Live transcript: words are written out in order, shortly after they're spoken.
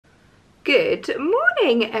Good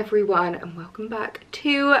morning everyone and welcome back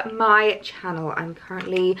to my channel. I'm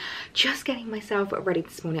currently just getting myself ready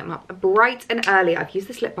this morning. I'm up bright and early. I've used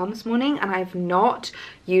this lip balm this morning and I've not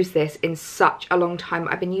used this in such a long time.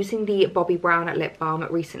 I've been using the Bobbi Brown lip balm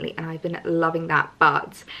recently and I've been loving that,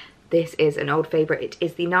 but this is an old favourite. It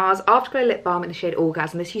is the NARS Afterglow Lip Balm in the shade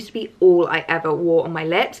Orgasm. This used to be all I ever wore on my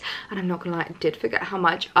lips, and I'm not gonna lie, I did forget how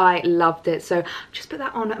much I loved it. So I've just put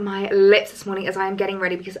that on my lips this morning as I am getting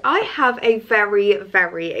ready because I have a very,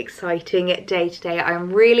 very exciting day today. I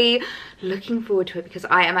am really looking forward to it because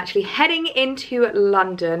I am actually heading into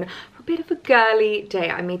London for a bit of a girly day.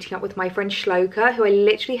 I'm meeting up with my friend Shloka, who I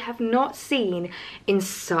literally have not seen in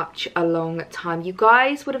such a long time. You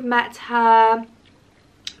guys would have met her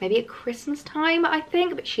maybe at Christmas time, I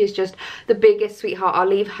think, but she is just the biggest sweetheart. I'll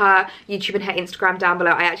leave her YouTube and her Instagram down below.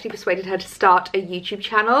 I actually persuaded her to start a YouTube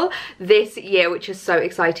channel this year, which is so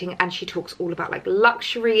exciting, and she talks all about like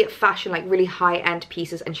luxury fashion, like really high-end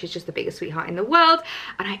pieces, and she's just the biggest sweetheart in the world.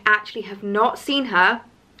 And I actually have not seen her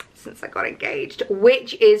since I got engaged,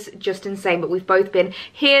 which is just insane. But we've both been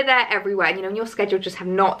here, there, everywhere, and you know, your schedule just have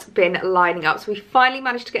not been lining up. So we finally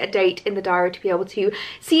managed to get a date in the diary to be able to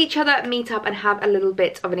see each other, meet up, and have a little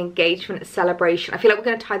bit of an engagement celebration. I feel like we're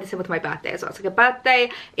going to tie this in with my birthday as well. It's like a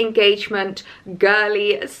birthday, engagement,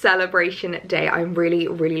 girly celebration day. I'm really,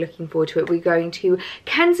 really looking forward to it. We're going to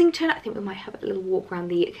Kensington. I think we might have a little walk around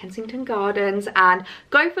the Kensington Gardens and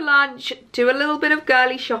go for lunch, do a little bit of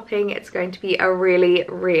girly shopping. It's going to be a really,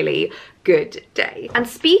 really good day. And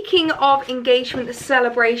speaking of engagement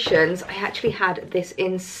celebrations, I actually had this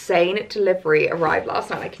insane delivery arrive last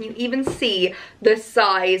night. Like, can you even see the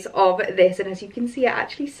size of this? And as you can see, it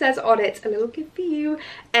actually says on it, a little gift for you,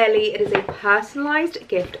 Ellie. It is a personalized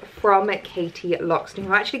gift from Katie Loxton,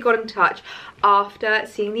 who actually got in touch after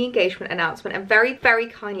seeing the engagement announcement and very, very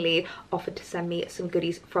kindly offered to send me some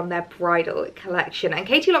goodies from their bridal collection. And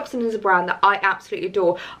Katie Loxton is a brand that I absolutely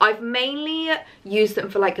adore. I've mainly used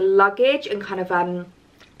them for like luggage and kind of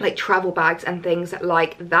like travel bags and things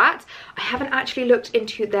like that. I haven't actually looked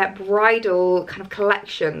into their bridal kind of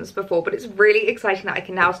collections before, but it's really exciting that I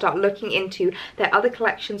can now start looking into their other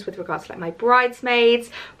collections with regards to like my bridesmaids,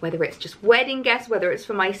 whether it's just wedding guests, whether it's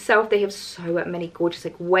for myself. They have so many gorgeous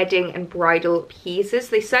like wedding and bridal pieces.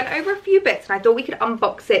 They sent over a few bits and I thought we could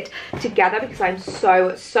unbox it together because I'm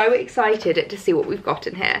so excited to see what we've got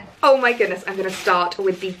in here. Oh my goodness, I'm gonna start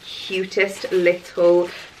with the cutest little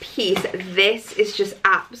piece. This is just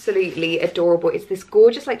absolutely adorable. It's this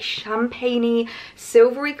gorgeous like champagne-y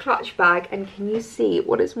silvery clutch bag, and can you see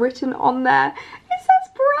what is written on there? It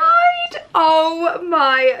says bride. Oh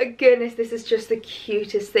my goodness, this is just the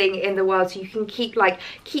cutest thing in the world. So you can keep like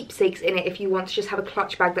keepsakes in it if you want to just have a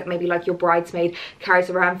clutch bag that maybe like your bridesmaid carries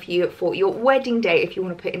around for you for your wedding day, if you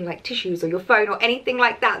want to put in like tissues or your phone or anything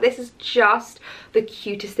like that. This is just the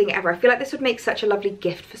cutest thing ever. I feel like this would make such a lovely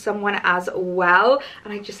gift for someone as well,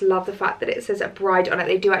 and I just love the fact that it says a bride on it.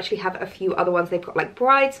 They do actually have a few other ones. They've got like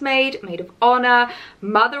bridesmaid, maid of honor,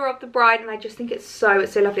 mother of the bride, and I just think it's so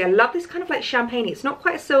lovely. I love this kind of like champagne. It's not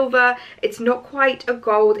quite a silver, it's not quite a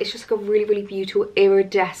gold, it's just like a really, really beautiful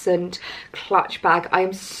iridescent clutch bag. I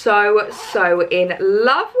am so in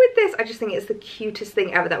love with this. I just think it's the cutest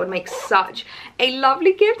thing ever. That would make such a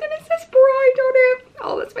lovely gift, and it says bride on it.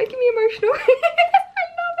 Oh, that's making me emotional.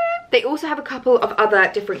 They also have a couple of other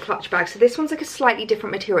different clutch bags. So this one's like a slightly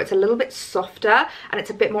different material. It's a little bit softer and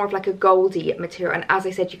it's a bit more of like a goldy material. And as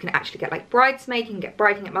I said, you can actually get like bridesmaid, you can get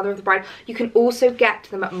bride, you can get mother of the bride. You can also get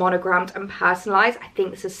them monogrammed and personalized. I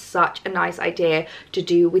think this is such a nice idea to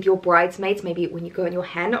do with your bridesmaids. Maybe when you go on your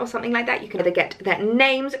hen or something like that, you can either get their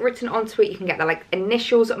names written onto it, you can get their like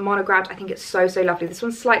initials monogrammed. I think it's so lovely. This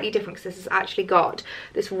one's slightly different because this has actually got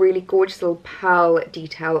this really gorgeous little pearl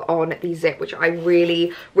detail on the zip, which I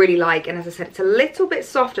really like. And as I said, it's a little bit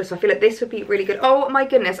softer, so I feel like this would be really good. Oh my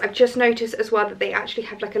goodness, I've just noticed as well that they actually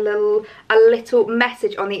have like a little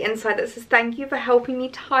message on the inside that says thank you for helping me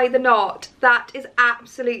tie the knot. That is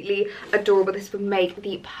absolutely adorable. This would make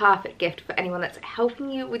the perfect gift for anyone that's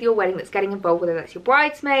helping you with your wedding, that's getting involved, whether that's your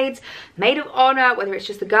bridesmaids, maid of honor, whether it's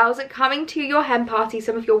just the girls that are coming to your hen party,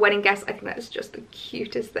 some of your wedding guests. I think that is just the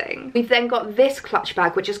cutest thing. We've then got this clutch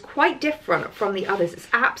bag, which is quite different from the others. It's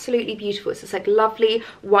absolutely beautiful. It's this like lovely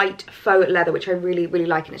white white faux leather, which I really, really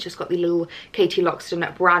like, and it's just got the little Katie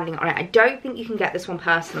Loxton branding on it. I don't think you can get this one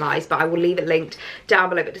personalised, but I will leave it linked down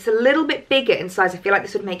below. But it's a little bit bigger in size. I feel like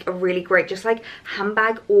this would make a really great just like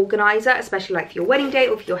handbag organizer, especially like for your wedding day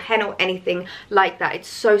or for your hen or anything like that. It's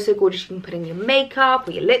so, so gorgeous. You can put in your makeup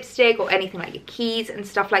or your lipstick or anything like your keys and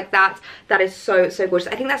stuff like that. That is so, so gorgeous.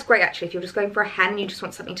 I think that's great actually if you're just going for a hen and you just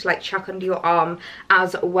want something to like chuck under your arm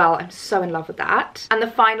as well. I'm so in love with that. And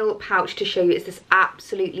the final pouch to show you is this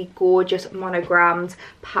absolutely gorgeous monogrammed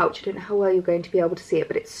pouch. I don't know how well you're going to be able to see it,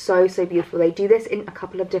 but it's so, so beautiful. They do this in a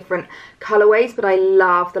couple of different colorways, but I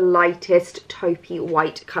love the lightest taupey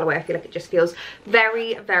white colorway. I feel like it just feels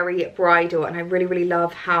very, very bridal, and I really, really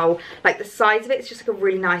love how like the size of it, it's just like a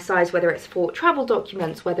really nice size, whether it's for travel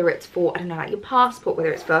documents, whether it's for, I don't know, like your passport,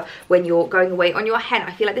 whether it's for when you're going away on your hen.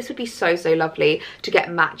 I feel like this would be so, so lovely to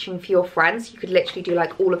get matching for your friends. You could literally do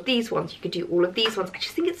like all of these ones, you could do all of these ones. I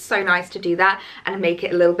just think it's so nice to do that and make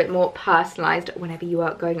it a little bit more personalized whenever you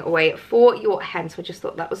are going away for your hen. So I just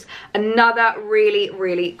thought that was another really,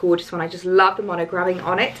 really gorgeous one. I just love the monogramming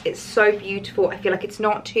on it. It's so beautiful. I feel like it's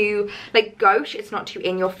not too like gauche, it's not too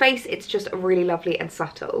in your face, it's just really lovely and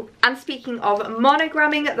subtle. And speaking of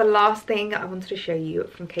monogramming, the last thing I wanted to show you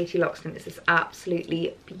from Katie Loxton is this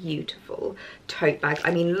absolutely beautiful tote bag.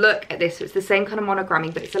 I mean, look at this. So it's the same kind of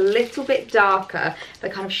monogramming, but it's a little bit darker. If I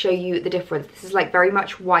kind of show you the difference, this is like very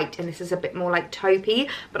much white and this is a bit more like taupey,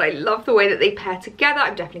 but I love the way that they pair together.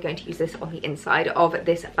 I'm definitely going to use this on the inside of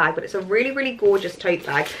this bag, but it's a really, really gorgeous tote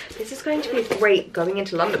bag. This is going to be a great going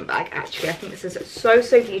into London bag actually. I think this is so,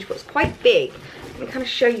 so beautiful. It's quite big. Let me kind of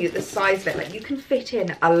show you the size of it. Like, you can fit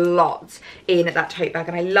in a lot in that tote bag,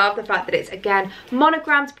 and I love the fact that it's again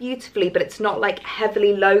monogrammed beautifully, but it's not like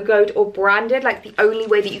heavily logoed or branded. Like, the only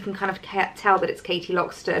way that you can kind of tell that it's Katie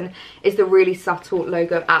Loxton is the really subtle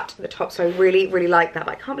logo at the top. So I really, really like that.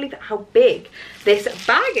 But I can't believe how big this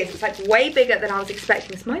bag is. It's like way bigger than I was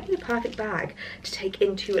expecting. This might be the perfect bag to take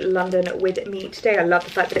into London with me today. I love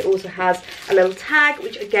the fact that it also has a little tag,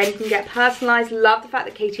 which again you can get personalized. Love the fact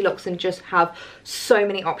that Katie Loxton just have so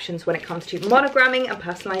many options when it comes to monogramming and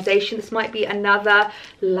personalization. This might be another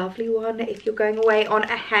lovely one if you're going away on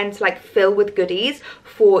a hen to like fill with goodies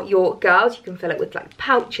for your girls. You can fill it with like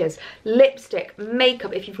pouches, lipstick,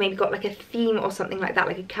 makeup. If you've maybe got like a theme or something like that,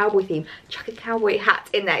 like a cowboy theme, chuck a cowboy hat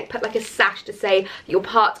in there, put like a sash to say you're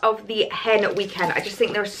part of the hen weekend. I just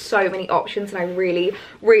think there are so many options, and I really,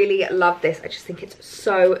 really love this. I just think it's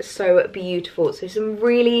so, so beautiful. So some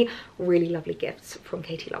really, really lovely gifts from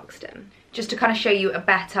Katie Loxton. Just to kind of show you a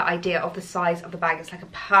better idea of the size of the bag, it's like a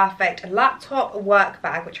perfect laptop work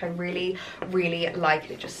bag, which I really, really like.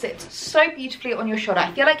 It just sits so beautifully on your shoulder.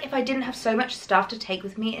 I feel like if I didn't have so much stuff to take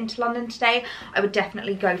with me into London today, I would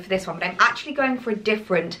definitely go for this one. But I'm actually going for a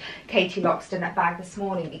different Katie Loxton bag this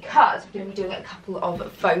morning because we're going to be doing a couple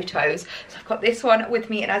of photos. So I've got this one with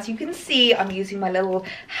me, and as you can see, I'm using my little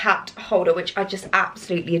hat holder, which I just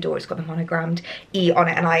absolutely adore. It's got the monogrammed E on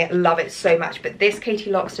it, and I love it so much. But this Katie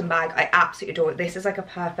Loxton bag, I absolutely adore it. This is like a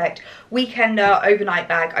perfect weekender overnight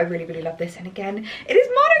bag. I really, really love this. And again, it is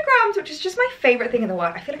monogrammed, which is just my favorite thing in the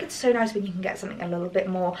world. I feel like it's so nice when you can get something a little bit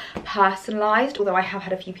more personalized, although I have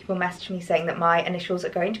had a few people message me saying that my initials are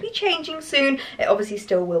going to be changing soon. It obviously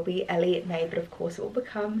still will be Ellie May, but of course it will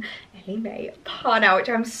become Ellie May Parnell, which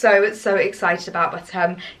I'm so, so excited about.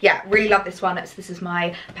 But yeah, really love this one. So this is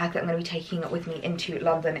my bag that I'm going to be taking with me into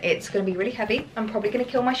London. It's going to be really heavy. I'm probably going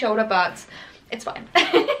to kill my shoulder, but it's fine.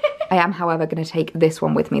 I am, however, going to take this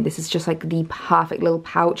one with me. This is just like the perfect little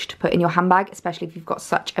pouch to put in your handbag, especially if you've got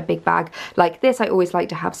such a big bag like this. I always like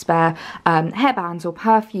to have spare hairbands or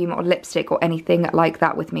perfume or lipstick or anything like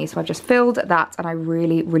that with me. So I've just filled that, and I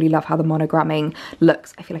really, really love how the monogramming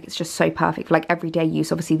looks. I feel like it's just so perfect for like everyday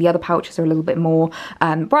use. Obviously, the other pouches are a little bit more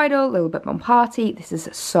bridal, a little bit more party. This is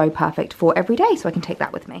so perfect for every day, so I can take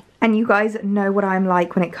that with me. And you guys know what I'm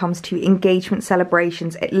like when it comes to engagement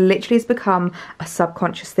celebrations. It literally has become a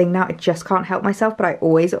subconscious thing now. I just can't help myself, but I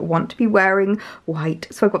always want to be wearing white.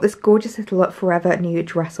 So I've got this gorgeous little Forever New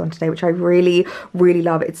dress on today, which I really, really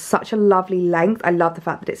love. It's such a lovely length. I love the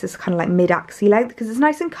fact that it's this kind of like mid-axi length because it's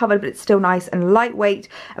nice and covered, but it's still nice and lightweight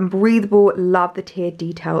and breathable. Love the tiered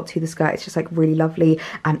detail to the skirt. It's just like really lovely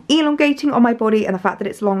and elongating on my body, and the fact that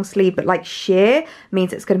it's long sleeve but like sheer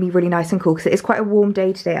means it's going to be really nice and cool because it is quite a warm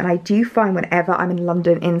day today. And I do find whenever I'm in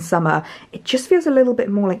London in summer, it just feels a little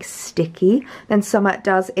bit more like sticky than summer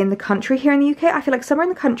does in the country here in the UK. I feel like summer in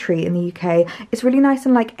the country in the UK is really nice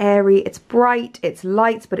and like airy. It's bright, it's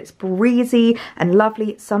light, but it's breezy and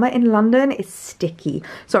lovely. Summer in London is sticky.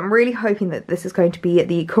 So I'm really hoping that this is going to be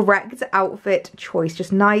the correct outfit choice.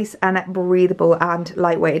 Just nice and breathable and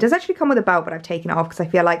lightweight. It does actually come with a belt, but I've taken it off because I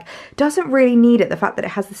feel like it doesn't really need it. The fact that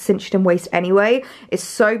it has the cinched in waist anyway is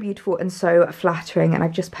so beautiful and so flattering. And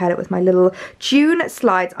I've just paired it with my little June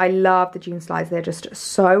slides. I love the June slides. They're just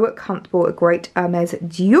so comfortable. A great Hermes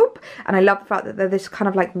dupe. And I love the fact that they're this kind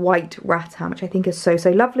of like white rattan, which I think is so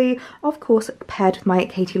lovely. Of course, paired with my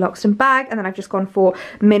Katie Loxton bag. And then I've just gone for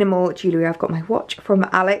minimal jewellery. I've got my watch from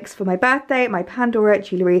Alex for my birthday, my Pandora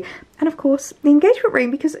jewellery, and of course the engagement ring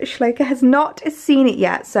because Shloka has not seen it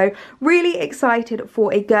yet. So really excited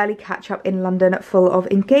for a girly catch up in London full of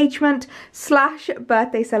engagement /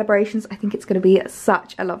 birthday celebrations. I think it's going to be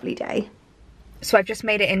such a lovely day. So I've just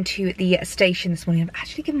made it into the station this morning. I've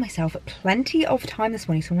actually given myself plenty of time this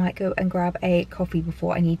morning, so I might go and grab a coffee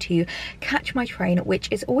before I need to catch my train, which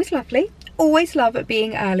is always lovely. Always love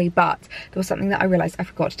being early, but there was something that I realised I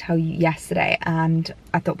forgot to tell you yesterday, and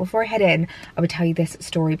I thought before I head in, I would tell you this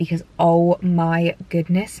story because, oh my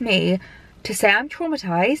goodness me, to say I'm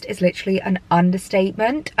traumatized is literally an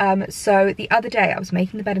understatement. So the other day I was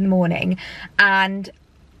making the bed in the morning, and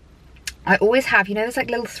I always have, you know, there's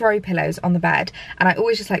like little throw pillows on the bed, and I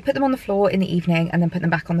always just like put them on the floor in the evening and then put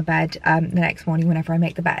them back on the bed the next morning whenever I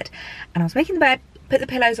make the bed. And I was making the bed, put the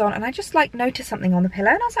pillows on, and I just like noticed something on the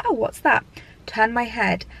pillow, and I was like, oh, what's that? Turned my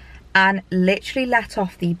head and literally let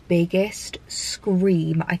off the biggest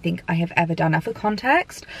scream I think I have ever done. Now for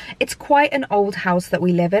context, it's quite an old house that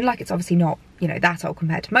we live in. Like, it's obviously not, you know, that old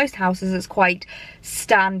compared to most houses. It's quite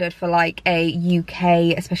standard for like a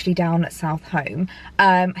UK, especially down at South Home.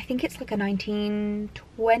 I think it's like a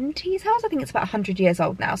 1920s house. I think it's about 100 years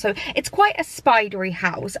old now. So it's quite a spidery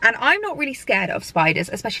house, and I'm not really scared of spiders,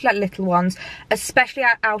 especially like little ones, especially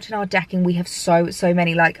out in our decking. We have so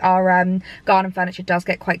many. Like our garden furniture does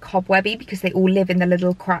get quite cobwebby because they all live in the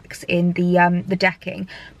little cracks in the decking.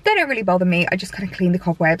 They don't really bother me. I just kind of clean the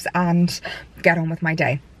cobwebs and get on with my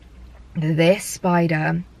day. This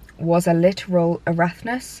spider was a literal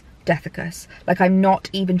Arachnus Dethicus. Like, I'm not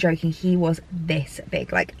even joking. He was this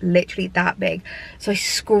big, like literally that big. So I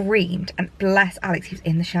screamed, and bless Alex, he was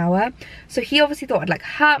in the shower. So he obviously thought I'd like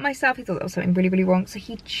hurt myself. He thought there was something really wrong. So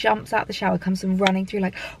he jumps out the shower, comes running through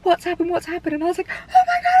like, what's happened? And I was like, oh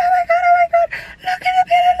my god, look at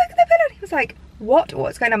the pillow. And he was like,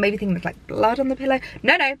 what's going on? Maybe thinking there's like blood on the pillow.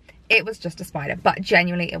 No, it was just a spider. But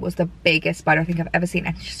genuinely, it was the biggest spider I think I've ever seen.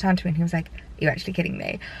 And he just turned to me and he was like, are you actually kidding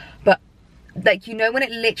me? But like, you know when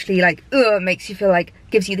it literally like makes you feel like,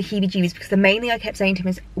 gives you the heebie-jeebies, because the main thing I kept saying to him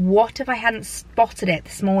is, what if I hadn't spotted it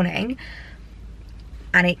this morning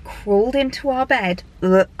and it crawled into our bed?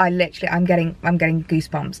 I'm getting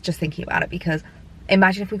goosebumps just thinking about it, because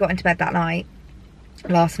imagine if we got into bed that night,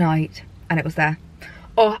 last night, and it was there.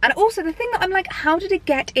 Oh, and also the thing that I'm like, how did it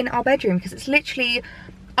get in our bedroom? Because it's literally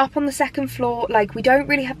up on the second floor. Like, we don't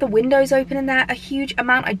really have the windows open in there a huge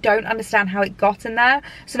amount. I don't understand how it got in there.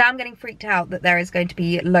 So now I'm getting freaked out that there is going to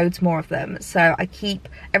be loads more of them. So I keep,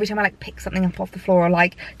 every time I like pick something up off the floor or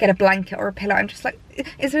like get a blanket or a pillow, I'm just like,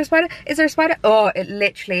 is there a spider? Is there a spider? Oh, it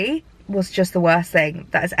literally was just the worst thing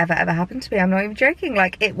that has ever happened to me. I'm not even joking.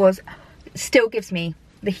 Like, it still gives me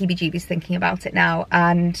the heebie-jeebies thinking about it now.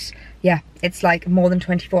 And yeah, it's like more than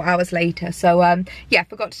 24 hours later. So yeah, I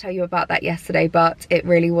forgot to tell you about that yesterday, but it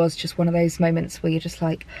really was just one of those moments where you're just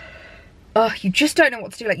like, oh, you just don't know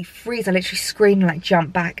what to do. Like, you freeze. I literally screamed and like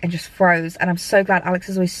jumped back and just froze. And I'm so glad Alex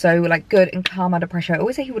is always so like good and calm under pressure. I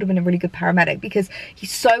always say he would have been a really good paramedic because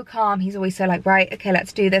he's so calm. He's always so like, right, okay,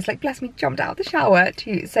 let's do this. Like, bless me, jumped out of the shower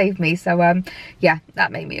to save me. So yeah,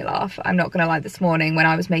 that made me laugh. I'm not gonna lie, this morning when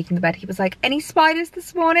I was making the bed, he was like, any spiders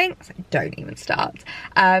this morning? I was like, don't even start.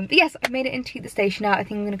 But yes, I've made it into the station now. I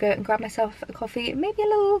think I'm gonna go and grab myself a coffee, maybe a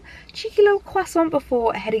little cheeky little croissant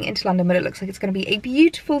before heading into London. But it looks like it's gonna be a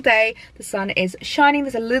beautiful day. The sun is shining.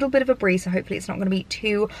 There's a little bit of a breeze, so hopefully it's not going to be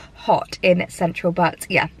too hot in Central. But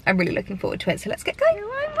yeah, I'm really looking forward to it. So let's get going.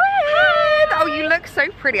 Oh, you look so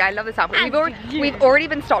pretty. I love this outfit. We've already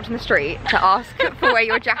been stopped in the street to ask for where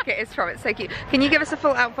your jacket is from. It's so cute. Can you give us a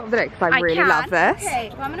full outfit of the day? Because I really love this. Okay,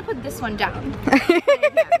 well, I'm going to put this one down. Because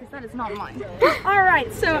that is not mine. All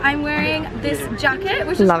right, so I'm wearing this jacket,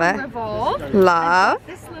 which is from Revolve. Love.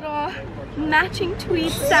 This little matching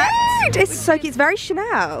tweed set. It's so cute. It's very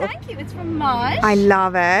Chanel. Thank you. It's from Maj. I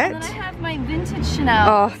love it. And then I have my vintage Chanel.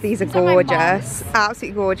 Oh, these are gorgeous.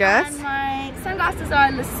 Absolutely gorgeous. And my sunglasses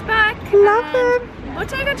are Le Spac. Love them.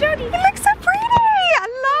 Bottega Jody. It looks so pretty. I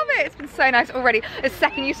love it. It's been so nice already. The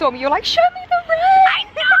second you saw me, you're like, show me the ring. I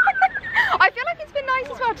know. I feel like it's been nice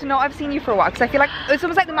as well sad to not have seen you for a while, because I feel like it's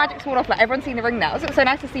almost like the magic's worn off, like everyone's seen the ring now, so it's so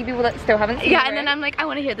nice to see people that still haven't seen the ring. And then I'm like, I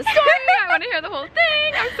want to hear the story, I want to hear the whole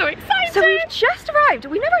thing, I'm so excited. So we've just arrived,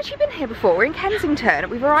 we've never actually been here before, we're in Kensington,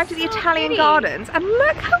 we've arrived at the Italian Gardens, and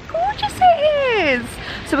look how gorgeous it is.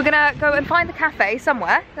 So we're gonna go and find the cafe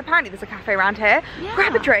somewhere, apparently there's a cafe around here,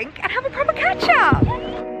 grab a drink and have a proper catch up.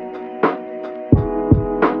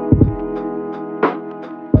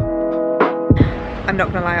 I'm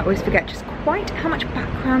not gonna lie, I always forget just quite how much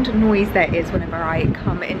background noise there is whenever I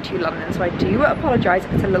come into London, so I do apologise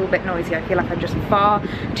if it's a little bit noisy. I feel like I'm just far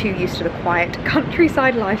too used to the quiet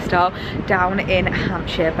countryside lifestyle down in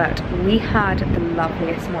Hampshire, but we had the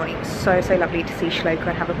loveliest morning. It was so lovely to see Shloka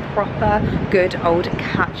and have a proper good old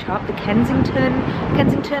catch up. The Kensington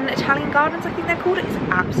Italian Gardens, I think they're called, is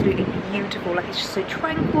absolutely beautiful. Like, it's just so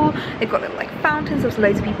tranquil. They've got little like fountains, there's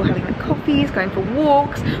loads of people having their coffees, going for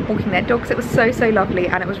walks, walking their dogs. It was so lovely,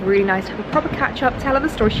 and it was really nice to have a proper catch up, tell her the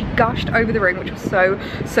story. She gushed over the ring, which was so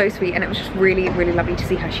sweet, and it was just really lovely to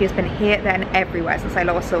see her. She has been here, there and everywhere since I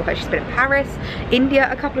last saw her. She's been in Paris, India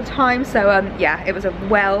a couple of times, so yeah, it was a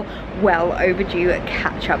well overdue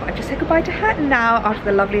catch up. I just said goodbye to her now after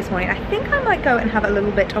the loveliest morning. I think I might go and have a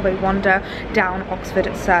little bit of a wander down Oxford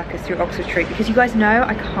Circus through Oxford Street, because you guys know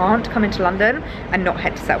I can't come into London and not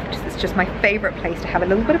head to Selfridges. It's just my favourite place to have a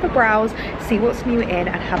little bit of a browse, see what's new in,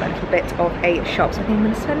 and have a little bit of a shop. So I think I'm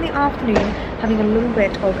going to spend the afternoon having a little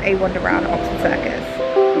bit of a wander around Oxford Circus.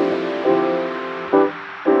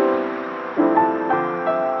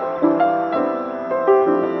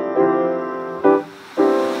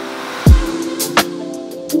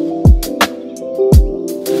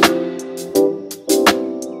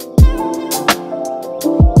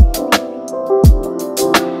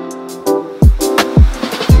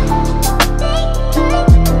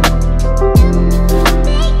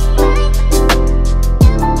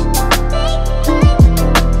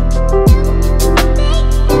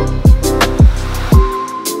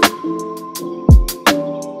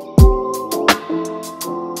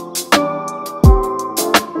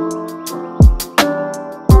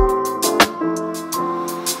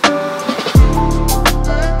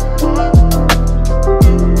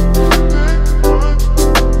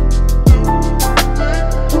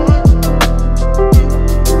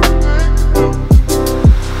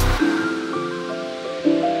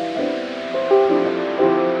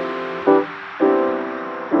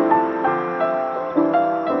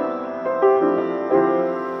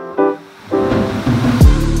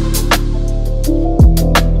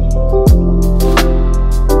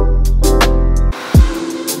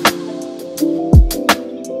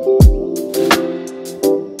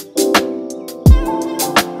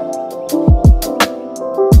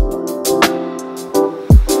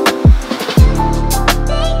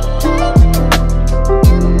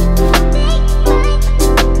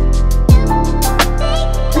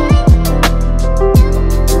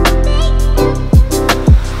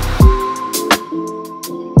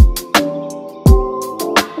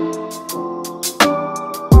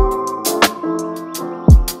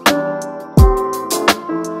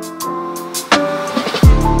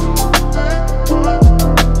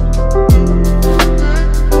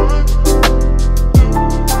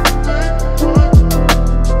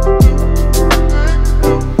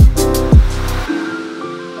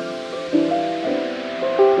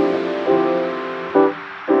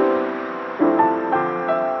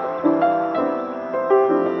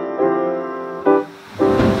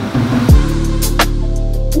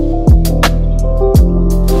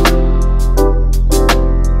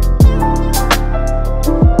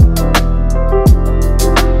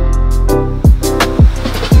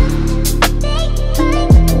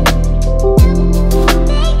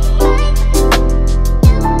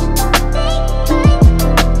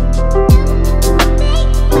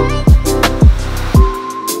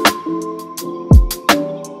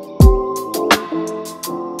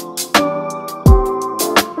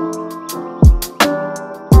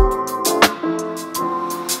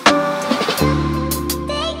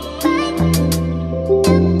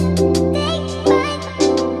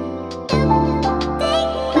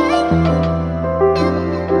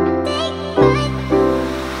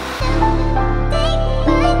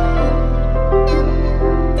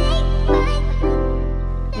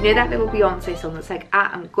 You know that little Beyonce song that's like,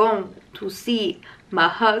 I am going to see my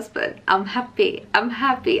husband, I'm happy, I'm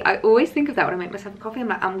happy. I always think of that when I make myself a coffee. I'm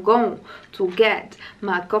like, I'm going to get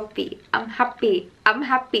my coffee, I'm happy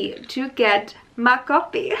to get my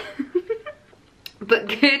coffee. But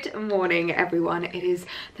good morning everyone, it is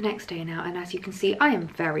the next day now, and as you can see I am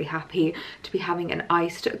very happy to be having an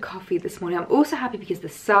iced coffee this morning. I'm also happy because the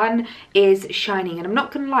sun is shining, and I'm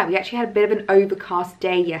not gonna lie, we actually had a bit of an overcast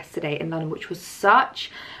day yesterday in London, which was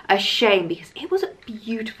such a shame because it was a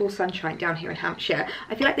beautiful sunshine down here in Hampshire.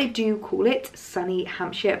 I feel like they do call it sunny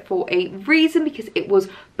Hampshire for a reason, because it was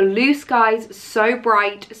blue skies, so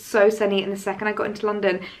bright, so sunny, and the second I got into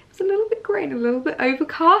London it was a little bit grey and a little bit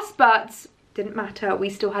overcast, but didn't matter, we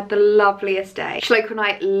still had the loveliest day. Shloka and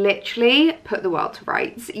I literally put the world to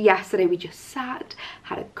rights. Yesterday we just sat,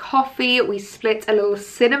 had a coffee, we split a little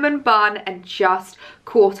cinnamon bun and just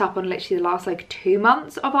caught up on literally the last like 2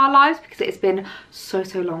 months of our lives, because it's been so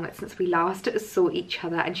long since we last saw each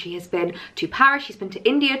other. And she has been to Paris, she's been to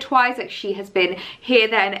India twice, like she has been here,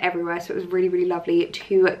 there and everywhere, so it was really lovely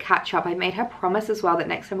to catch up. I made her promise as well that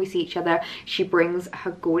next time we see each other she brings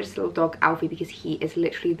her gorgeous little dog Alfie, because he is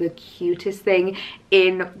literally the cutest thing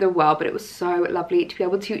in the world. But it was so lovely to be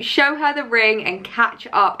able to show her the ring and catch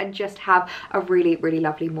up and just have a really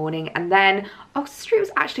lovely morning. And then Oxford Street was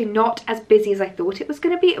actually not as busy as I thought it was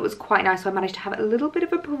going to be. It was quite nice, so I managed to have a little bit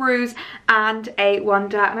of a peruse and a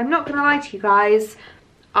wander, and I'm not gonna lie to you guys,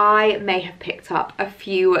 I may have picked up a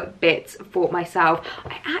few bits for myself.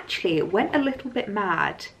 I actually went a little bit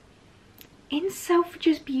mad in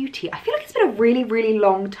Selfridges Beauty. I feel like it's been a really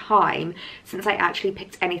long time since I actually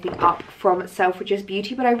picked anything up from Selfridges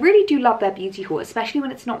Beauty, but I really do love their beauty haul, especially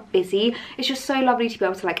when it's not busy. It's just so lovely to be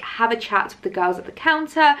able to like have a chat with the girls at the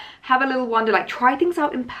counter, have a little wander, like try things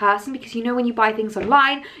out in person, because you know when you buy things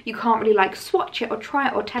online you can't really like swatch it or try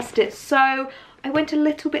it or test it. So I went a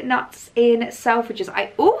little bit nuts in Selfridges.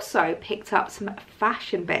 I also picked up some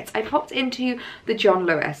fashion bits. I popped into the John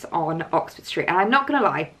Lewis on Oxford Street, and I'm not gonna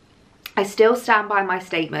lie, I still stand by my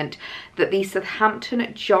statement that the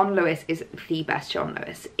Southampton John Lewis is the best John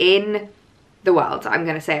Lewis in the world. I'm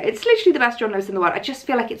gonna say it. It's literally the best John Lewis in the world. I just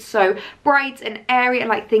feel like it's so bright and airy, and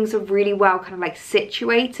like things are really well kind of like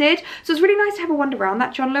situated. So it's really nice to have a wander around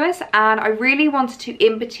that John Lewis, and I really wanted to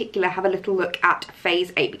in particular have a little look at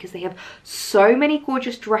Phase 8, because they have so many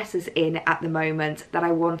gorgeous dresses in at the moment that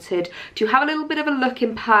I wanted to have a little bit of a look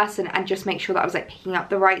in person and just make sure that I was like picking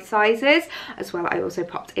up the right sizes. As well, I also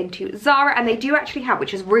popped into ZARA, and they do actually have,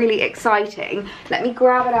 which is really exciting. Let me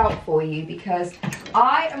grab it out for you, because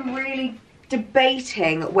I am really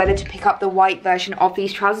debating whether to pick up the white version of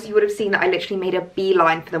these trousers. You would have seen that I literally made a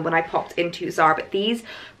beeline for them when I popped into ZARA, but these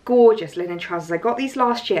gorgeous linen trousers, I got these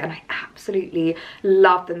last year and I absolutely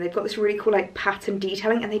love them. They've got this really cool like pattern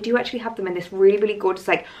detailing, and they do actually have them in this really gorgeous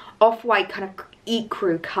like off-white kind of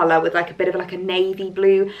ecru colour with like a bit of like a navy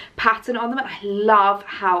blue pattern on them, and I love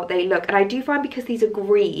how they look. And I do find, because these are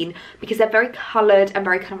green, because they're very coloured and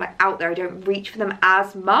very kind of like out there, I don't reach for them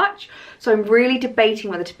as much, so I'm really debating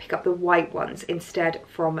whether to pick up the white ones instead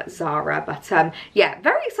from ZARA. But yeah,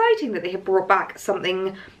 very exciting that they have brought back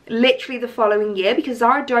something literally the following year, because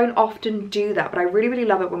ZARA don't often do that, but I really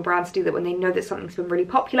love it when brands do that, when they know that something's been really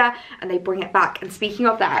popular and they bring it back. And speaking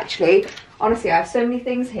of that, actually, honestly, I have so many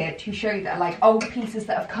things here to show you that are like old pieces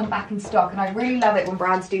that have come back in stock, and I really love it when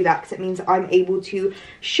brands do that, because it means I'm able to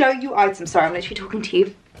show you items. Sorry, I'm literally talking to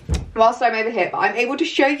you whilst I'm over here, but I'm able to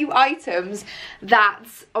show you items that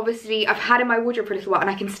obviously I've had in my wardrobe for a little while, and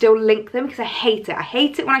I can still link them, because I hate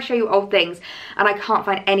it when I show you old things and I can't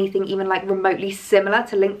find anything even like remotely similar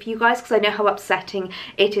to link for you guys, because I know how upsetting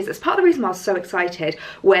it is. It's part of the reason why I was so excited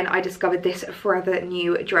when I discovered this Forever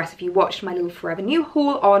New dress. If you watched my little Forever New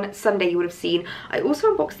haul on Sunday, you would have seen I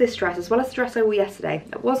also unboxed this dress as well as the dress I wore yesterday.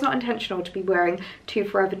 It was not intentional to be wearing 2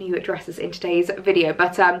 Forever New dresses in today's video,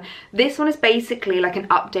 but this one is basically like an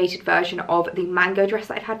updated version of the mango dress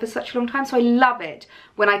that I've had for such a long time. So I love it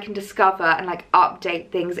when I can discover and like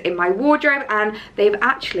update things in my wardrobe, and they've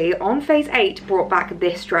actually on Phase 8 brought back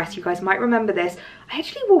this dress. You guys might remember this. I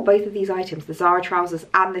actually wore both of these items, the ZARA trousers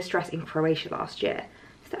and this dress, in Croatia last year.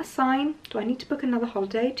 Is that a sign? Do I need to book another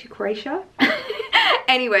holiday to Croatia?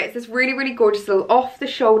 Anyway, it's this really gorgeous little off the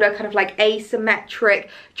shoulder kind of like asymmetric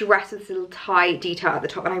dress with this little tie detail at the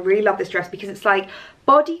top, and I really love this dress because it's like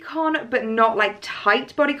bodycon but not like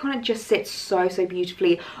tight bodycon. It just sits so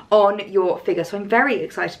beautifully on your figure. So I'm very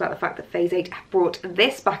excited about the fact that Phase 8 brought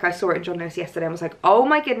this back. I saw it in John Lewis yesterday and was like, oh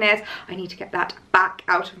my goodness, I need to get that back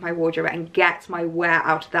out of my wardrobe and get my wear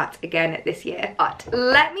out of that again this year. But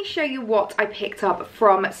let me show you what I picked up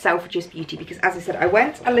from Selfridges Beauty, because as I said, I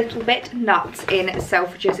went a little bit nuts in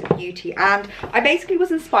Selfridges Beauty, and I basically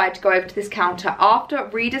was inspired to go over to this counter after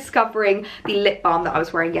rediscovering the lip balm that I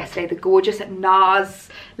was wearing yesterday, the gorgeous NARS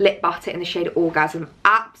lip butter in the shade Orgasm.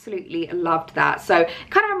 Absolutely loved that. So it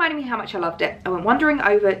kind of reminded me how much I loved it. I went wandering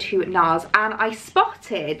over to NARS and I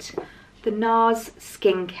spotted the NARS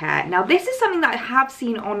skincare. Now this is something that I have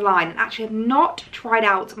seen online and actually have not tried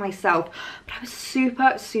out myself, but I was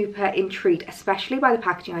super intrigued, especially by the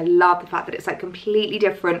packaging. I love the fact that it's like completely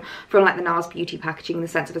different from like the NARS Beauty packaging, in the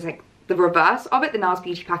sense of it's like the reverse of it. The NARS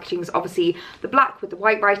Beauty packaging is obviously the black with the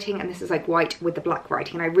white writing, and this is like white with the black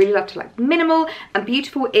writing, and I really loved like minimal and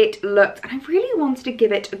beautiful it looked, and I really wanted to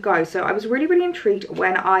give it a go. So I was really intrigued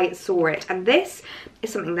when I saw it, and this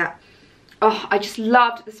is something that, oh, I just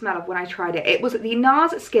loved the smell of when I tried it. It was the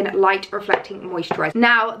NARS Skin Light Reflecting Moisturizer.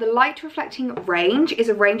 Now, the Light Reflecting range is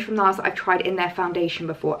a range from NARS that I've tried in their foundation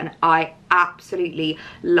before, and I absolutely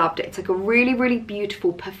loved it. It's like a really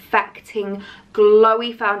beautiful, perfecting,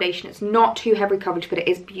 glowy foundation. It's not too heavy coverage, but it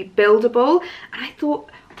is buildable, and I thought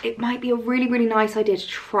it might be a really nice idea to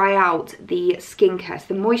try out the skincare.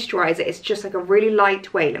 So the moisturizer is just like a really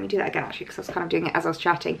lightweight, let me do that again actually because I was kind of doing it as I was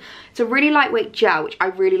chatting. It's a really lightweight gel, which I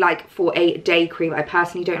really like for a day cream. I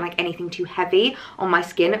personally don't like anything too heavy on my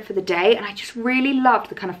skin for the day, and I just really loved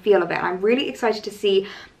the kind of feel of it. And I'm really excited to see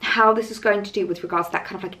how this is going to do with regards to that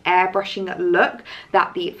kind of like airbrushing look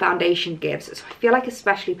that the foundation gives. So I feel like,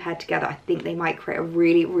 especially paired together, I think they might create a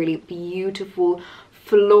really beautiful,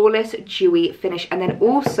 flawless, dewy finish. And then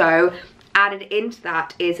also added into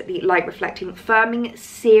that is the Light Reflecting Firming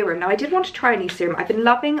Serum. Now I did want to try a new serum. I've been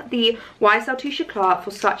loving the YSL Touche Eclat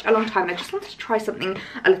for such a long time, and I just wanted to try something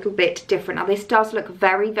a little bit different. Now this does look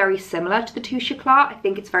very similar to the Touche Eclat. I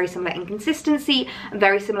think it's very similar in consistency and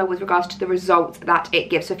very similar with regards to the results that it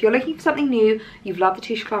gives. So if you're looking for something new, you've loved the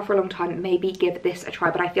Touche Eclat for a long time, maybe give this a try.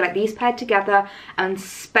 But I feel like these paired together, and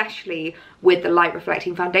especially with the Light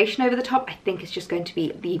Reflecting foundation over the top, I think it's just going to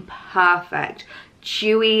be the perfect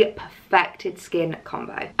dewy, perfected skin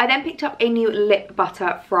combo. I then picked up a new lip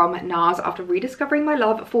butter from NARS after rediscovering my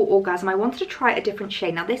love for Orgasm. I wanted to try a different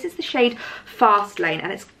shade. Now this is the shade Fast Lane,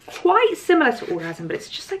 and it's quite similar to Orgasm, but it's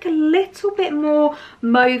just like a little bit more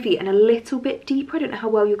mauvey and a little bit deeper. I don't know how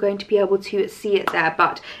well you're going to be able to see it there,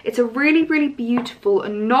 but it's a really beautiful,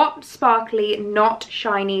 not sparkly, not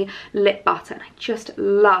shiny lip butter, and I just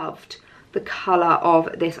loved the colour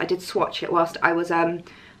of this. I did swatch it whilst I was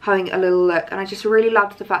having a little look, and I just really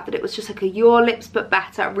loved the fact that it was just like a your lips but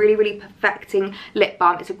better, really perfecting lip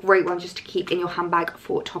balm. It's a great one just to keep in your handbag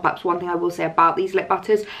for top-ups. One thing I will say about these lip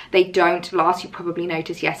butters, they don't last. You probably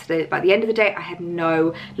noticed yesterday, by the end of the day I had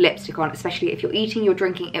no lipstick on, especially if you're eating, you're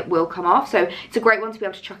drinking, it will come off. So it's a great one to be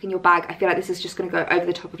able to chuck in your bag. I feel like this is just going to go over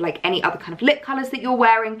the top of like any other kind of lip colours that you're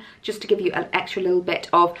wearing, just to give you an extra little bit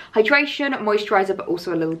of hydration, moisturiser, but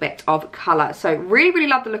also a little bit of colour. So really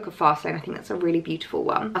love the look of Fast Lane. I think that's a really beautiful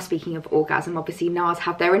one. Speaking of Orgasm, obviously NARS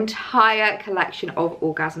have their entire collection of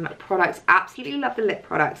Orgasm products. Absolutely love the lip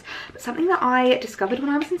products, but something that I discovered when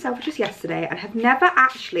I was in Selfridges yesterday and have never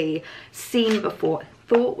actually seen before,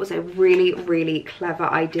 thought was a really clever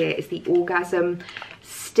idea, is the Orgasm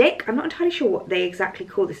stick. I'm not entirely sure what they exactly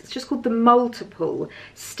call this. It's just called the multiple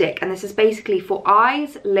stick, and this is basically for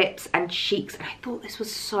eyes, lips and cheeks. And I thought this was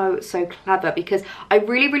so clever, because I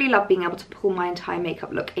really love being able to pull my entire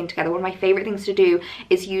makeup look in together. One of my favorite things to do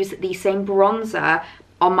is use the same bronzer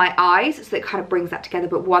on my eyes, so that it kind of brings that together.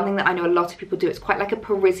 But one thing that I know a lot of people do, it's quite like a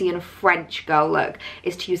Parisian French girl look,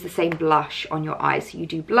 is to use the same blush on your eyes. So you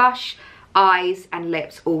do blush, eyes and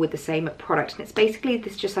lips all with the same product, and it's basically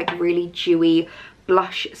this just like really dewy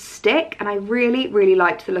blush stick, and I really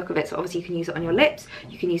liked the look of it. So obviously you can use it on your lips,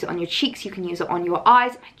 you can use it on your cheeks, you can use it on your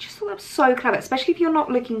eyes. I just thought that was so clever, especially if you're not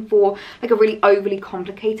looking for like a really overly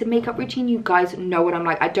complicated makeup routine. You guys know what I'm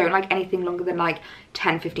like. I don't like anything longer than like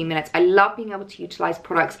 10-15 minutes. I love being able to utilize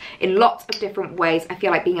products in lots of different ways. I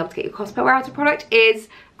feel like being able to get your cost per wear out of product is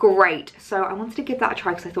great. So I wanted to give that a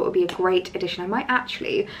try because I thought it would be a great addition. I might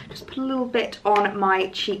actually just put a little bit on my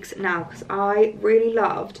cheeks now, because I really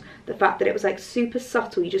loved the fact that it was like super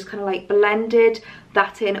subtle. You just kind of like blended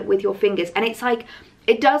that in with your fingers, and it's like,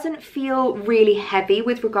 it doesn't feel really heavy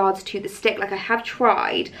with regards to the stick. Like I have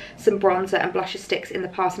tried some bronzer and blusher sticks in the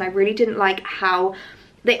past, and I really didn't like how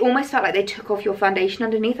they almost felt like they took off your foundation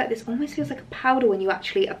underneath. Like this almost feels like a powder when you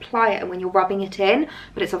actually apply it and when you're rubbing it in,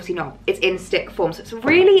 but it's obviously not. It's in stick form. So it's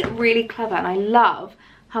really clever, and I love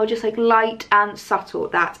how just like light and subtle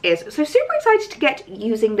that is. So super excited to get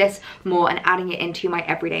using this more and adding it into my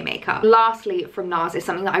everyday makeup. Lastly from NARS is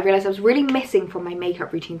something that I realized I was really missing from my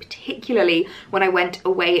makeup routine, particularly when I went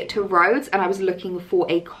away to Rhodes and I was looking for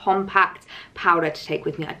a compact powder to take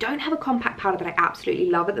with me. I don't have a compact powder that I absolutely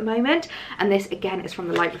love at the moment, and this again is from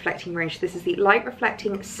the Light Reflecting range. This is the Light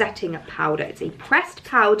Reflecting Setting Powder. It's a pressed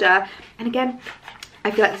powder, and again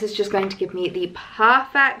I feel like this is just going to give me the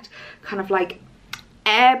perfect kind of like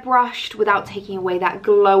airbrushed without taking away that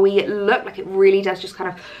glowy look. Like it really does just kind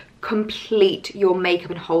of complete your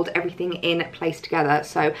makeup and hold everything in place together.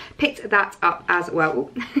 So picked that up as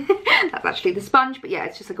well. That's actually the sponge, but yeah,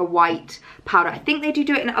 it's just like a white powder. I think they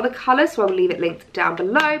do it in other colors, so I'll leave it linked down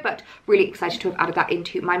below, but really excited to have added that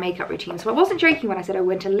into my makeup routine. So I wasn't joking when I said I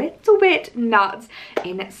went a little bit nuts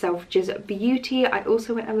in Selfridges Beauty. I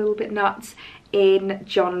also went a little bit nuts in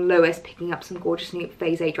John Lewis, picking up some gorgeous new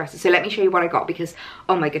Phase 8 dresses. So let me show you what I got, because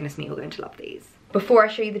oh my goodness me, you're going to love these. Before I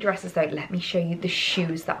show you the dresses though, let me show you the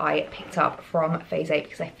shoes that I picked up from Phase 8,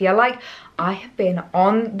 because I feel like I have been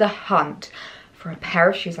on the hunt for a pair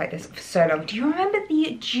of shoes like this for so long. Do you remember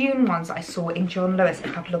the June ones I saw in John Lewis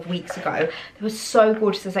a couple of weeks ago? They were so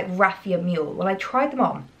gorgeous. There's like raffia mule. Well, I tried them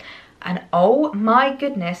on and oh my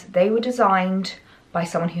goodness, they were designed by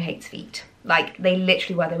someone who hates feet. Like, they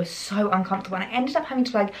literally were. They were so uncomfortable, and I ended up having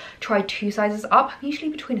to like try 2 sizes up. I'm usually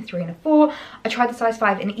between a 3 and a 4. I tried the size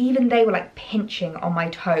 5 and even they were like pinching on my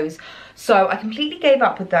toes. So I completely gave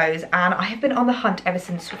up with those, and I have been on the hunt ever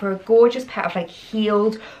since for a gorgeous pair of like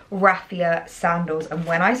heeled raffia sandals. And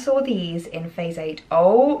when I saw these in Phase 8,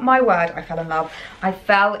 oh my word, I fell in love. I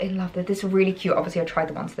fell in love. They're this really cute. Obviously I tried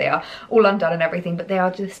them on, so they are all undone and everything, but they are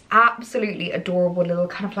just absolutely adorable little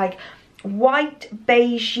kind of like white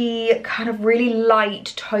beigey, kind of really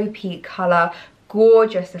light taupey colour,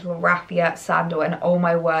 gorgeous little raffia sandal, and oh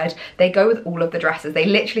my word, they go with all of the dresses. They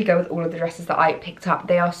literally go with all of the dresses that I picked up.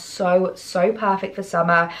 They are so perfect for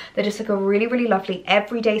summer. They're just like a really lovely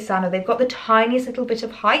everyday sandal. They've got the tiniest little bit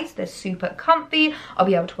of height. They're super comfy. I'll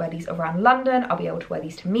be able to wear these around London. I'll be able to wear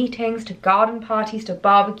these to meetings, to garden parties, to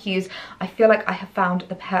barbecues. I feel like I have found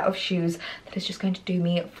the pair of shoes that is just going to do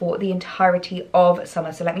me for the entirety of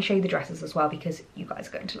summer. So let me show you the dresses as well, because you guys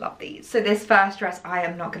are going to love these. So this first dress, I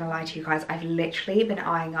am not gonna lie to you guys, I've literally been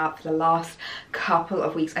eyeing up for the last couple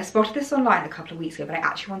of weeks. I spotted this online a couple of weeks ago, but I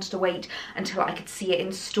actually wanted to wait until I could see it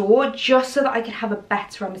in store, just so that I could have a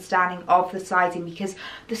better understanding of the sizing, because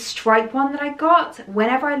the stripe one that I got,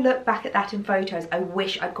 whenever I look back at that in photos, I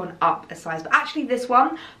wish I'd gone up a size. But actually this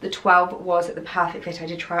one, the 12, was the perfect fit. I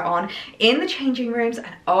did try it on in the changing rooms,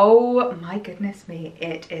 and oh my goodness me,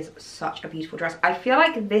 it is such a beautiful dress. I feel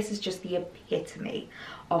like this is just the epitome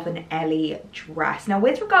of an Ellie dress. Now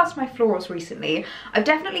with regards to my florals recently, I've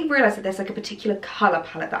definitely realised that there's like a particular colour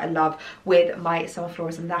palette that I love with my summer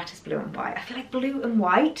florals, and that is blue and white. I feel like blue and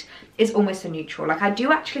white is almost a neutral. Like, I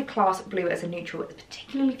do actually class blue as a neutral,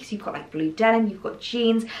 particularly because you've got like blue denim, you've got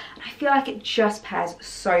jeans, and I feel like it just pairs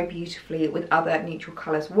so beautifully with other neutral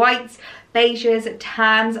colours. Whites, beiges,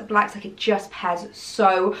 tans, blacks, like it just pairs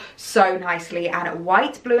so nicely, and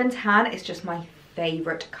white, blue and tan is just my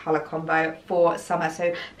favorite color combo for summer.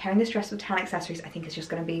 So pairing this dress with tan accessories, I think is just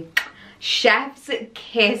going to be chef's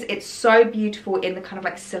kiss. It's so beautiful in the kind of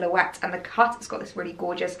like silhouette and the cut. It's got this really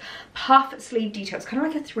gorgeous puff sleeve detail. It's kind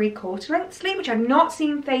of like a 3/4 length sleeve, which I've not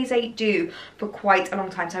seen Phase 8 do for quite a long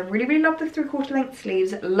time. So I really love the 3/4 length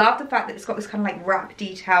sleeves. Love the fact that it's got this kind of like wrap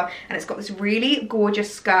detail, and it's got this really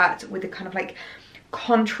gorgeous skirt with the kind of like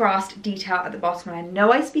contrast detail at the bottom. And I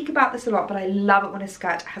know I speak about this a lot, but I love it when a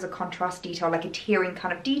skirt has a contrast detail, like a tiering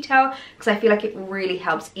kind of detail, because I feel like it really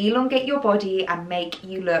helps elongate your body and make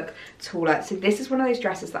you look taller. So this is one of those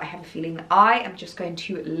dresses that I have a feeling I am just going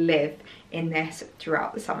to live in this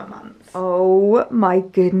throughout the summer months. Oh my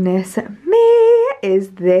goodness me,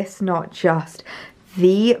 is this not just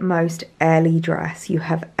the most Ellie dress you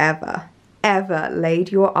have ever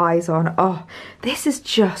laid your eyes on? Oh, this is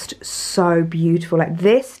just so beautiful. Like,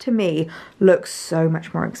 this to me looks so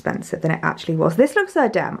much more expensive than it actually was. This looks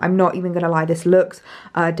Dem. I'm not even gonna lie, this looks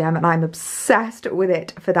Dem, and I'm obsessed with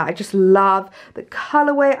it for that. I just love the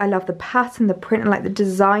colorway, I love the pattern, the print, and like the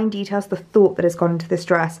design details. The thought that has gone into this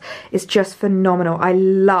dress is just phenomenal. I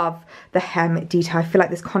love the hem detail. I feel like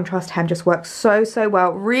this contrast hem just works so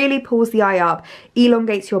well. Really pulls the eye up,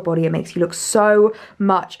 elongates your body, it makes you look so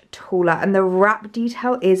much taller, and the wrap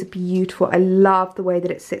detail is beautiful. I love the way that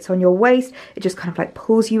it sits on your waist. It just kind of like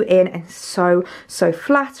pulls you in, and so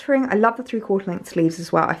flattering. I love the 3/4 length sleeves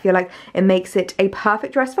as well. I feel like it makes it a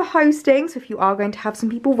perfect dress for hosting. So if you are going to have some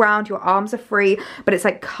people round, your arms are free, but it's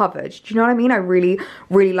like covered. Do you know what I mean? I really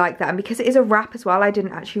like that. And because it is a wrap as well, I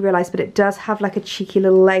didn't actually realize, but it does have like a cheeky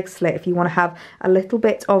little leg slit if you want to have a little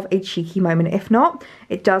bit of a cheeky moment. If not,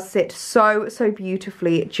 it does sit so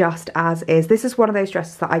beautifully just as is. This is one of those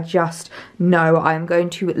dresses that I just know I am going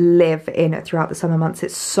to live in throughout the summer months.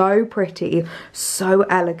 It's so pretty, so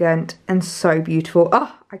elegant, and so beautiful.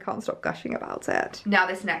 Oh, I can't stop gushing about it. Now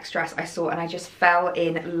this next dress I saw and I just fell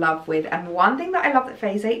in love with, and one thing that I love that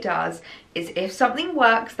Phase 8 does is if something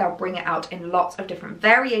works, they'll bring it out in lots of different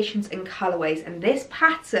variations and colorways, and this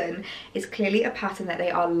pattern is clearly a pattern that they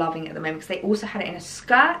are loving at the moment because they also had it in a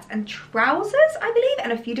skirt and trousers, I believe,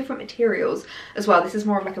 and a few different materials as well. This is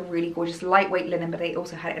more of like a really gorgeous lightweight linen, but they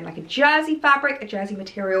also had it in like a jersey fabric, a jersey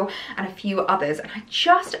material, and a few others, and I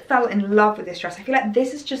just fell in love with this dress. I feel like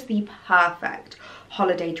this is just the perfect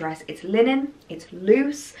holiday dress. It's linen, it's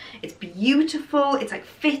loose, it's beautiful, it's like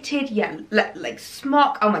fitted, yeah, like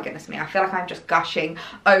smock. Oh my goodness me, I feel like I'm just gushing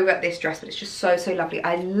over this dress, but it's just so lovely.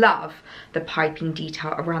 I love the piping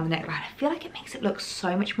detail around the neckline. I feel like it makes it look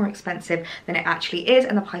so much more expensive than it actually is,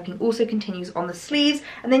 and the piping also continues on the sleeves,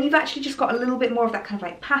 and then you've actually just got a little bit more of that kind of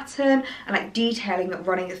like pattern and like detailing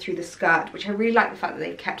running through the skirt, which I really like the fact that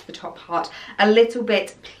they've kept the top part a little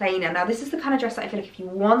bit plainer. Now this is the kind of dress that I feel like if you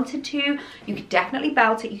wanted to, you could definitely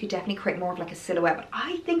belt it, you could definitely create more of like a silhouette, but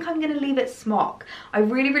I think I'm gonna leave it smock. I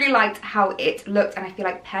really liked how it looked, and I feel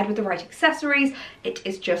like paired with the right accessories, it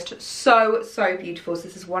is just so beautiful. So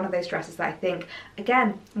this is one of those dresses that I think,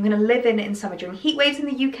 again, I'm gonna live in summer during heat waves in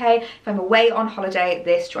the UK. If I'm away on holiday,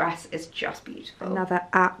 this dress is just beautiful. Another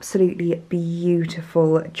absolutely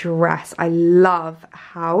beautiful dress. I love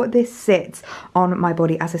how this sits on my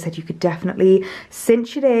body. As I said, you could definitely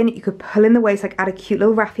cinch it in, you could pull in the waist, like add a cute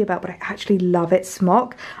little raffia belt, but I actually love it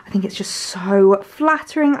smock. I think it's just so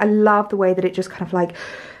flattering. I love the way that it just kind of like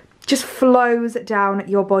just flows down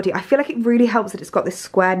your body. I feel like it really helps that it's got this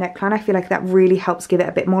square neckline. I feel like that really helps give it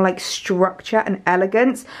a bit more like structure and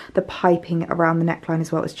elegance. The piping around the neckline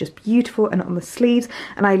as well is just beautiful, and on the sleeves,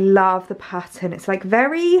 and I love the pattern. It's like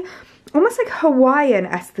very almost like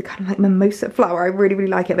Hawaiian-esque, the kind of like mimosa flower. I really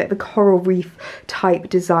like it, a bit of a coral reef type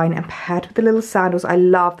design, and paired with the little sandals, I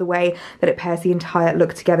love the way that it pairs the entire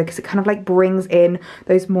look together because it kind of like brings in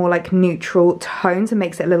those more like neutral tones and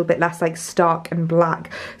makes it a little bit less like stark and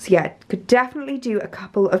black. So yeah, could definitely do a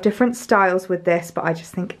couple of different styles with this, but I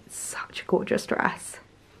just think it's such a gorgeous dress.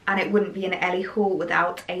 And it wouldn't be an Ellie haul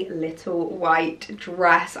without a little white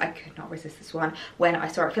dress. I could not resist this one when I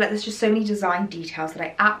saw it. I feel like there's just so many design details that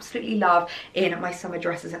I absolutely love in my summer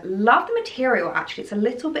dresses. I love the material, actually. It's a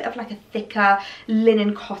little bit of like a thicker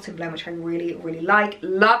linen cotton blend, which I really like.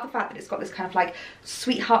 Love the fact that it's got this kind of like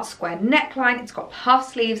sweetheart square neckline. It's got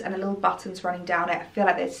puff sleeves and the little buttons running down it. I feel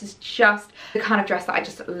like this is just the kind of dress that I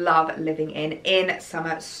just love living in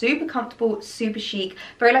summer. Super comfortable, super chic,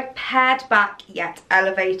 very like pared back yet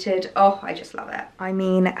elevated. Oh, I just love it. I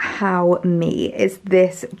mean, how me is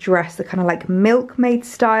this dress, the kind of like milkmaid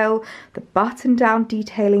style, the button down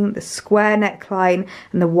detailing, the square neckline,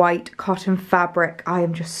 and the white cotton fabric. I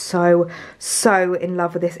am just so in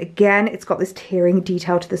love with this. Again, it's got this tiering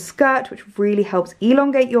detail to the skirt, which really helps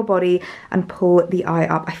elongate your body and pull the eye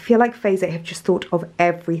up. I feel like Phase 8 have just thought of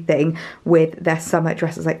everything with their summer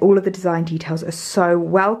dresses. Like all of the design details are so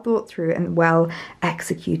well thought through and well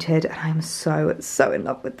executed, and I'm so in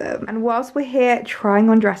love with them. And whilst we're here trying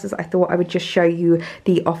on dresses, I thought I would just show you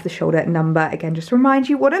the off the shoulder number again, just to remind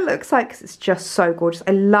you what it looks like, because it's just so gorgeous.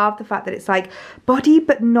 I love the fact that it's like body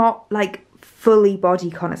but not like fully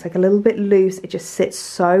bodycon. It's like a little bit loose. It just sits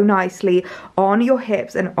so nicely on your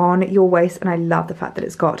hips and on your waist, and I love the fact that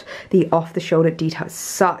it's got the off the shoulder detail. It's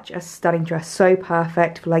such a stunning dress, so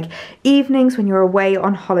perfect for like evenings when you're away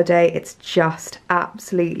on holiday. It's just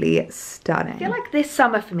absolutely stunning. I feel like this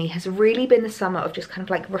summer for me has really been the summer of just kind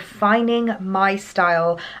of like refining my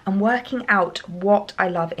style and working out what I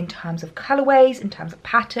love in terms of colorways, in terms of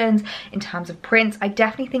patterns, in terms of prints. I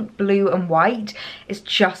definitely think blue and white is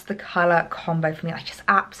just the color combo for me. I just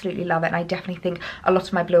absolutely love it, and I definitely think a lot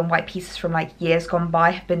of my blue and white pieces from like years gone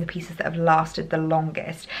by have been the pieces that have lasted the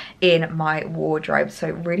longest in my wardrobe. So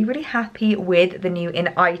really happy with the new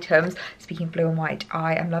in items. Speaking of blue and white,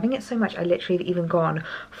 I am loving it so much. I literally have even gone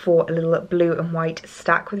for a little blue and white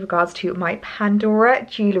stack with regards to my Pandora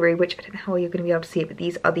jewellery, which I don't know how you're going to be able to see it, but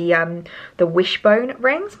these are the wishbone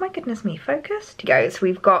rings. My goodness me, focus to go. So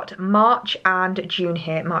we've got March and June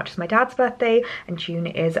here. March is my dad's birthday and June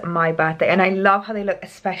is my birthday, and I love how they look,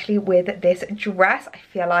 especially with this dress. I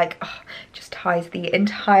feel like just ties the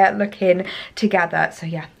entire look in together. So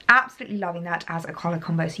yeah, absolutely loving that as a collar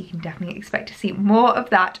combo, so you can definitely expect to see more of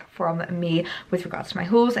that from me with regards to my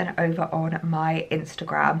hauls and over on my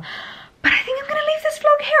Instagram. But I think I'm gonna leave this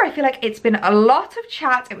vlog vlog here. I feel like it's been a lot of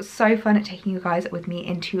chat. It was so fun taking you guys with me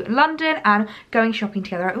into London and going shopping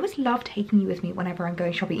together. I always love taking you with me whenever I'm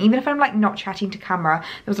going shopping, even if I'm like not chatting to camera.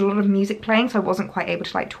 There was a lot of music playing, so I wasn't quite able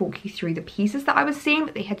to like talk you through the pieces that I was seeing,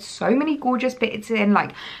 but they had so many gorgeous bits in.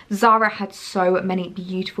 Like Zara had so many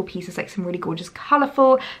beautiful pieces, like some really gorgeous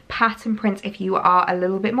colourful pattern prints if you are a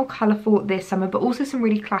little bit more colourful this summer, but also some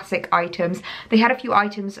really classic items. They had a few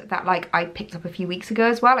items that like I picked up a few weeks ago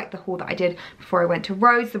as well, like the haul that I did before I went to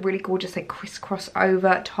Rhodes, the really gorgeous like crisscross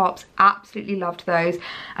over tops. Absolutely loved those,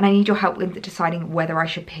 and I need your help with deciding whether I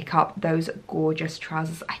should pick up those gorgeous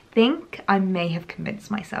trousers. I think I may have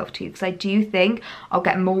convinced myself to, because I do think I'll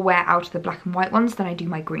get more wear out of the black and white ones than I do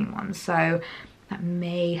my green ones, so that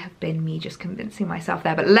may have been me just convincing myself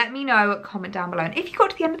there. But let me know, comment down below. And if you got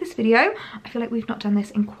to the end of this video, I feel like we've not done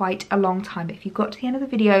this in quite a long time, but if you got to the end of the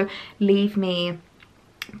video, leave me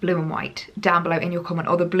blue and white down below in your comment,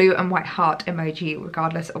 or the blue and white heart emoji,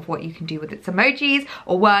 regardless of what you can do with its emojis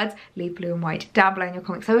or words. Leave blue and white down below in your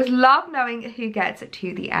comments. I always love knowing who gets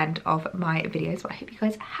to the end of my videos. But I hope you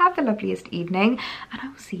guys have the loveliest evening, and I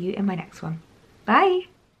will see you in my next one. Bye.